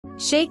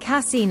Sheikh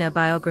Hasina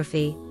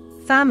biography,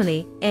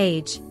 family,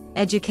 age,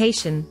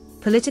 education,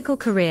 political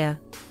career,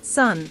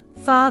 son,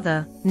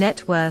 father,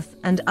 net worth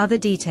and other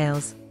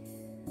details.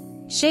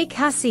 Sheikh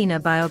Hasina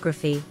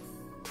biography.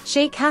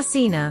 Sheikh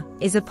Hasina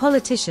is a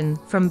politician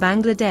from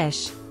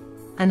Bangladesh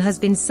and has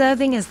been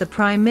serving as the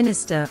Prime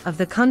Minister of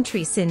the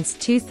country since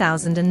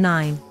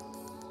 2009.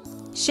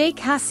 Sheikh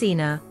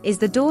Hasina is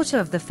the daughter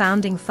of the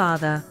founding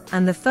father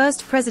and the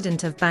first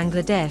president of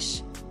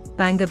Bangladesh,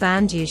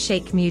 Bangabandhu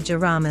Sheikh Mujibur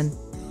Rahman.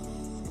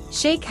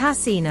 Sheikh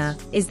Hasina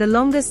is the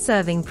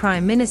longest-serving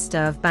Prime Minister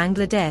of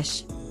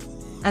Bangladesh,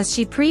 as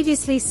she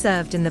previously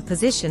served in the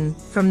position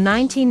from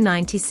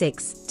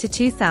 1996 to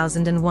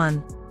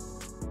 2001.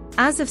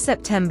 As of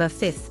September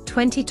 5,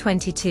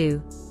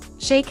 2022,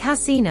 Sheikh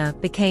Hasina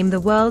became the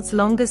world's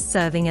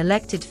longest-serving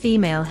elected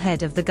female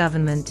head of the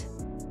government.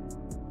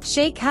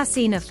 Sheikh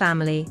Hasina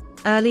family,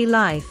 early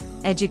life,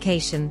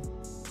 education.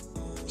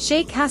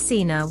 Sheikh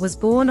Hasina was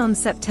born on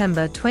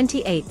September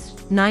 28,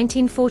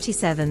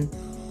 1947,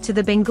 to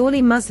the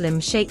Bengali Muslim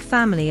Sheikh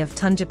family of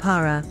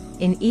Tungipara,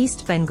 in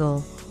East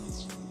Bengal.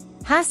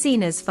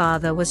 Hasina's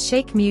father was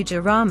Sheikh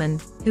Mujibur Rahman,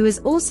 who is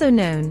also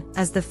known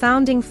as the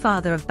founding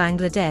father of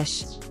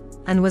Bangladesh,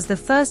 and was the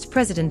first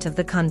president of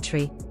the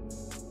country.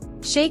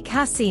 Sheikh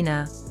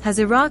Hasina has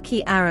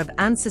Iraqi Arab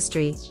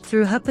ancestry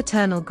through her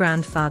paternal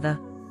grandfather.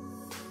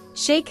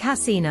 Sheikh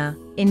Hasina,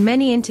 in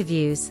many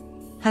interviews,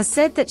 has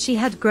said that she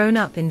had grown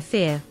up in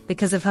fear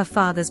because of her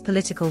father's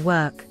political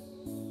work.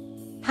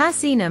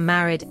 Hasina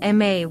married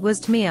M.A.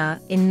 Wasdmir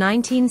in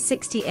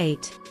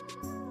 1968.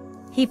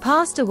 He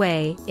passed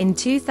away in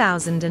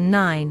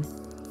 2009.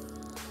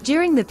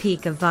 During the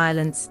peak of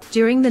violence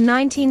during the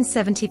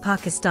 1970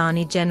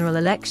 Pakistani general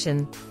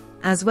election,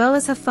 as well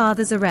as her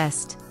father's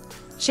arrest,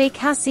 Sheikh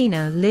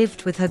Hasina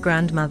lived with her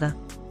grandmother.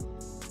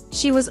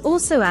 She was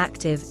also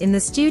active in the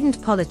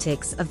student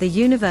politics of the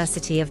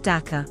University of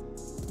Dhaka.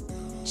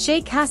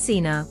 Sheikh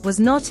Hasina was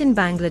not in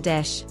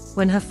Bangladesh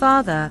when her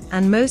father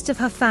and most of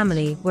her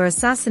family were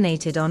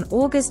assassinated on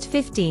August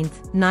 15,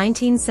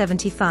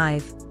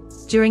 1975,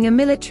 during a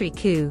military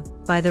coup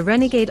by the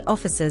renegade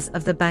officers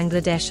of the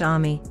Bangladesh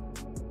army.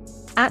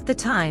 At the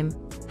time,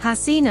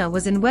 Hasina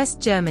was in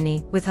West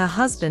Germany with her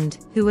husband,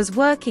 who was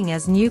working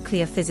as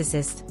nuclear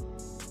physicist.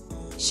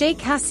 Sheikh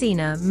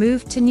Hasina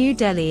moved to New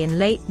Delhi in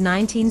late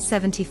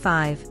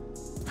 1975,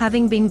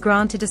 having been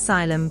granted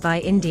asylum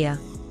by India.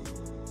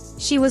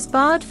 She was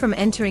barred from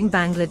entering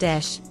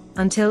Bangladesh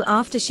until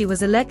after she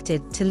was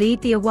elected to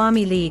lead the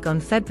Awami League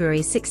on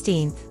February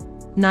 16,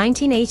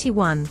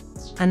 1981,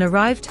 and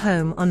arrived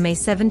home on May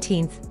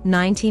 17,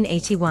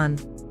 1981.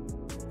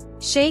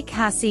 Sheikh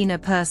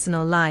Hasina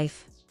personal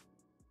life.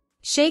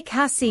 Sheikh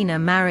Hasina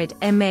married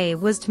M.A.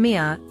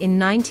 Wasdmir in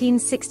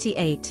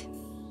 1968.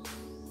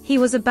 He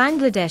was a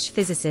Bangladesh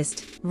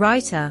physicist,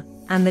 writer,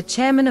 and the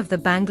chairman of the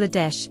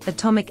Bangladesh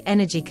Atomic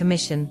Energy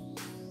Commission.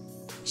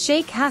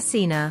 Sheikh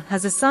Hasina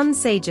has a son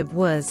Sajib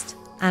Wasd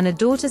and a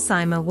daughter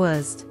Saima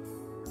Wasd.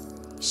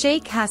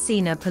 Sheikh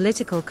Hasina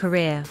political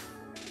career.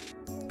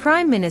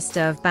 Prime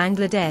Minister of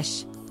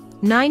Bangladesh,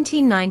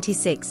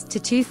 1996 to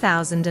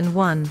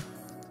 2001.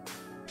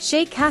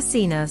 Sheikh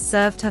Hasina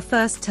served her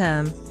first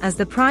term as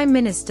the Prime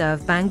Minister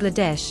of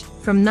Bangladesh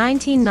from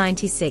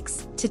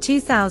 1996 to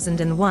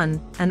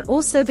 2001 and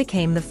also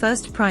became the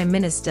first Prime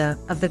Minister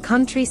of the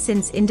country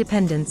since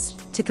independence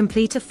to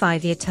complete a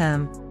 5-year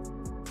term.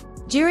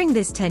 During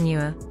this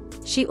tenure,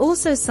 she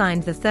also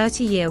signed the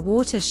 30-year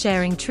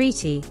water-sharing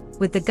treaty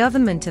with the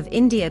Government of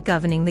India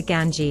governing the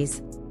Ganges.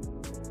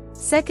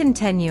 Second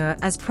tenure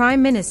as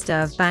Prime Minister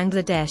of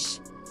Bangladesh,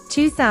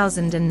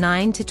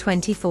 2009 to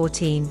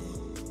 2014.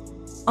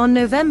 On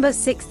November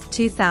 6,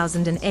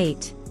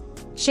 2008,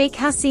 Sheikh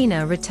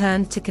Hasina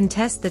returned to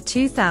contest the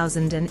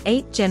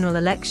 2008 general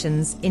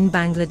elections in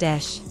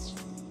Bangladesh.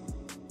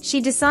 She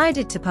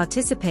decided to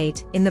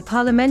participate in the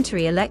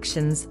parliamentary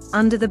elections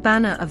under the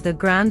banner of the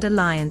Grand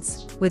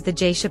Alliance with the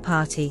Jaisha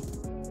Party.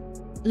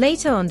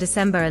 Later on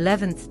December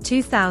 11,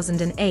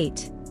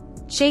 2008,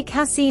 Sheikh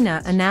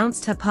Hasina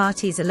announced her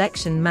party's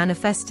election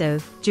manifesto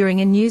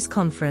during a news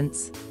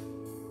conference.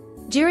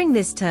 During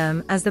this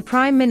term as the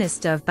Prime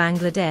Minister of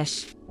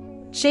Bangladesh,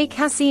 Sheikh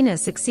Hasina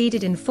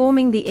succeeded in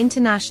forming the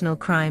International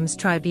Crimes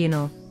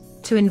Tribunal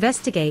to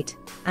investigate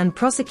and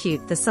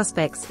prosecute the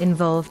suspects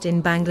involved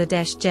in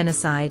Bangladesh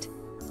genocide,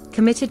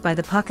 committed by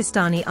the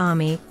Pakistani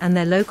army and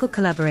their local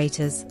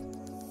collaborators.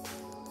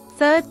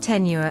 Third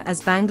tenure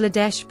as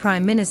Bangladesh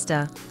Prime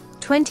Minister,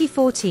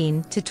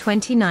 2014 to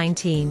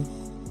 2019.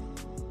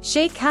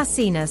 Sheikh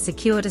Hasina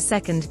secured a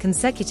second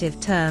consecutive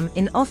term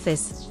in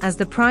office as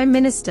the Prime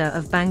Minister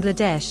of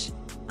Bangladesh,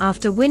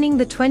 after winning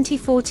the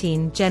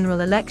 2014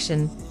 general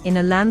election in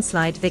a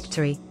landslide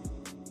victory.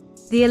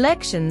 The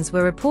elections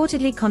were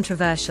reportedly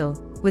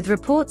controversial, with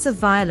reports of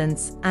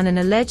violence and an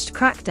alleged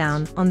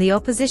crackdown on the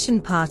opposition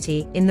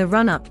party in the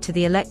run-up to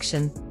the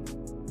election.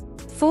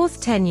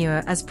 Fourth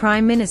tenure as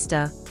Prime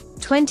Minister,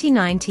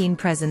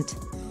 2019-present.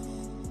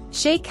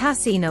 Sheikh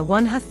Hasina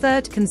won her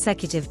third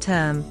consecutive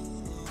term,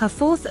 her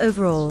fourth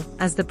overall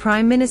as the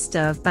Prime Minister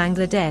of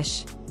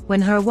Bangladesh,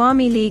 when her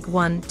Awami League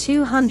won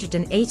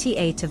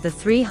 288 of the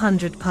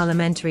 300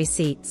 parliamentary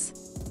seats.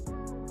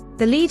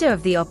 The leader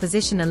of the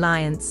opposition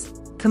alliance,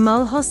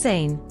 Kamal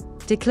Hossain,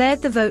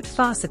 declared the vote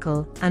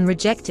farcical and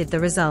rejected the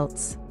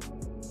results.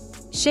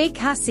 Sheikh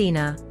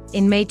Hasina,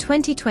 in May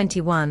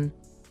 2021,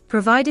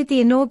 provided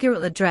the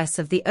inaugural address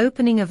of the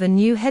opening of a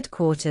new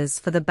headquarters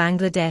for the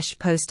Bangladesh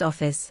Post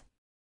Office.